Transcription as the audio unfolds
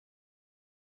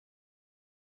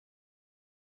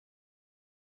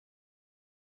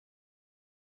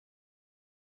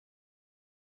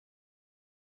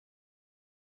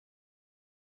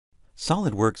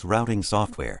SolidWorks routing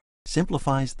software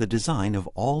simplifies the design of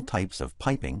all types of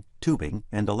piping, tubing,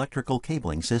 and electrical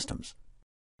cabling systems.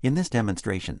 In this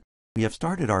demonstration, we have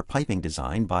started our piping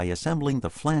design by assembling the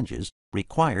flanges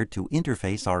required to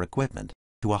interface our equipment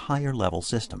to a higher level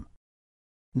system.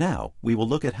 Now, we will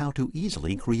look at how to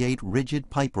easily create rigid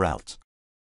pipe routes.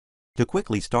 To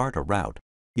quickly start a route,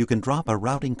 you can drop a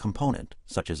routing component,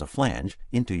 such as a flange,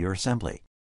 into your assembly.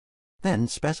 Then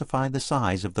specify the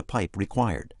size of the pipe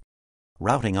required.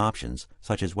 Routing options,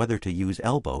 such as whether to use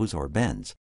elbows or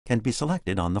bends, can be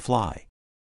selected on the fly.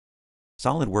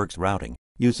 SolidWorks routing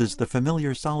uses the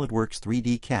familiar SolidWorks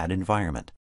 3D CAD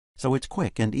environment, so it's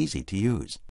quick and easy to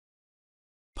use.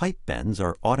 Pipe bends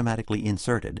are automatically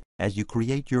inserted as you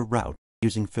create your route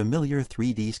using familiar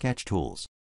 3D sketch tools.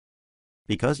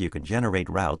 Because you can generate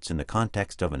routes in the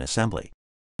context of an assembly,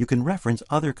 you can reference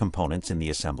other components in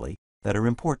the assembly that are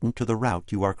important to the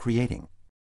route you are creating.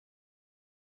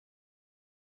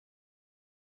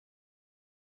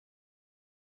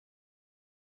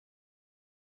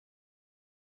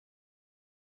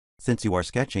 Since you are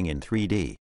sketching in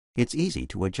 3D, it's easy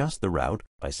to adjust the route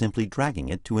by simply dragging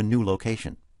it to a new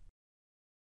location.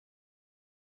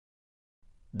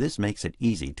 This makes it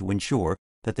easy to ensure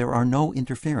that there are no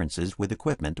interferences with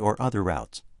equipment or other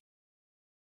routes.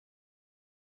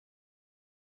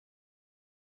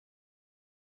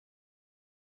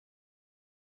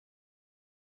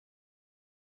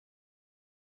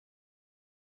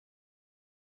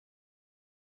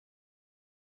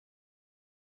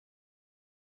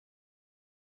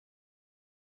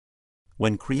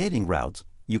 When creating routes,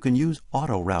 you can use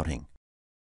auto-routing.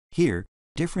 Here,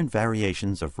 different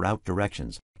variations of route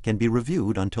directions can be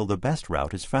reviewed until the best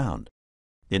route is found.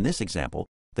 In this example,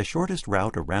 the shortest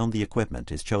route around the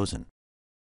equipment is chosen.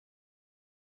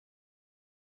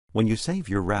 When you save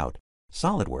your route,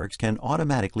 SolidWorks can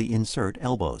automatically insert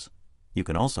elbows. You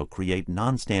can also create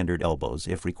non-standard elbows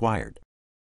if required.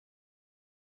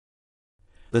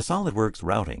 The SolidWorks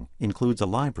routing includes a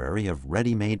library of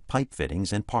ready-made pipe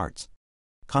fittings and parts.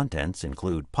 Contents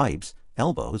include pipes,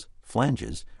 elbows,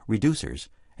 flanges, reducers,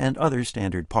 and other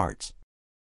standard parts.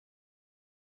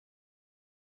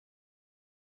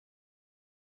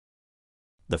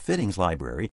 The fittings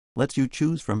library lets you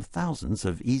choose from thousands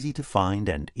of easy-to-find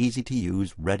and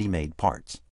easy-to-use ready-made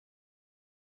parts.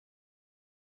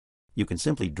 You can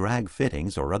simply drag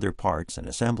fittings or other parts and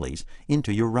assemblies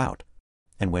into your route,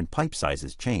 and when pipe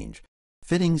sizes change,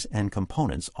 fittings and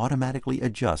components automatically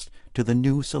adjust to the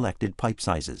new selected pipe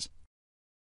sizes.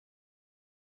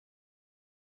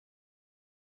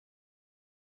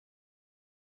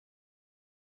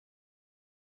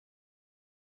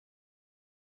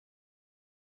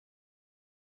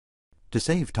 To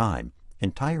save time,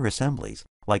 entire assemblies,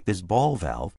 like this ball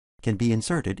valve, can be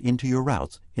inserted into your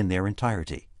routes in their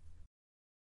entirety.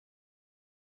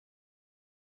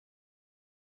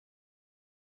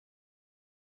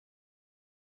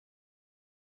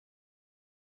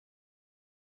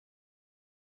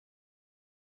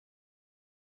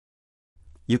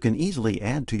 You can easily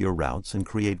add to your routes and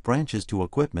create branches to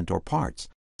equipment or parts,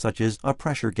 such as a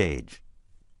pressure gauge.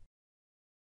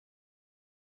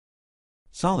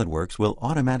 SolidWorks will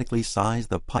automatically size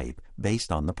the pipe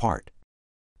based on the part.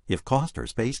 If cost or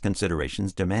space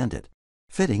considerations demand it,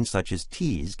 fittings such as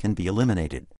T's can be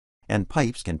eliminated, and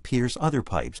pipes can pierce other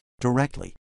pipes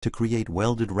directly to create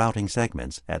welded routing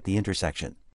segments at the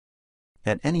intersection.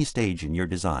 At any stage in your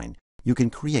design, you can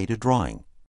create a drawing.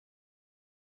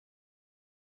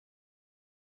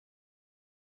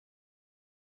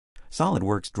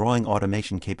 SolidWorks drawing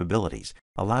automation capabilities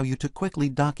allow you to quickly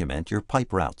document your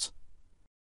pipe routes.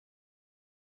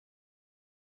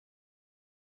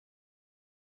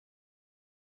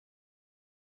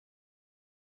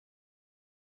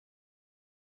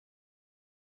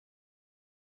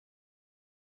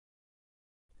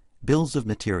 Bills of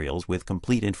materials with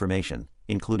complete information,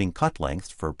 including cut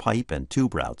lengths for pipe and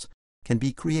tube routes, can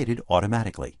be created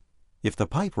automatically. If the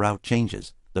pipe route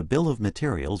changes, the bill of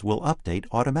materials will update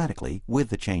automatically with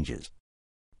the changes.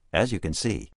 As you can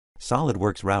see,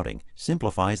 SolidWorks routing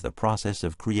simplifies the process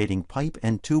of creating pipe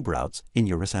and tube routes in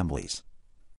your assemblies.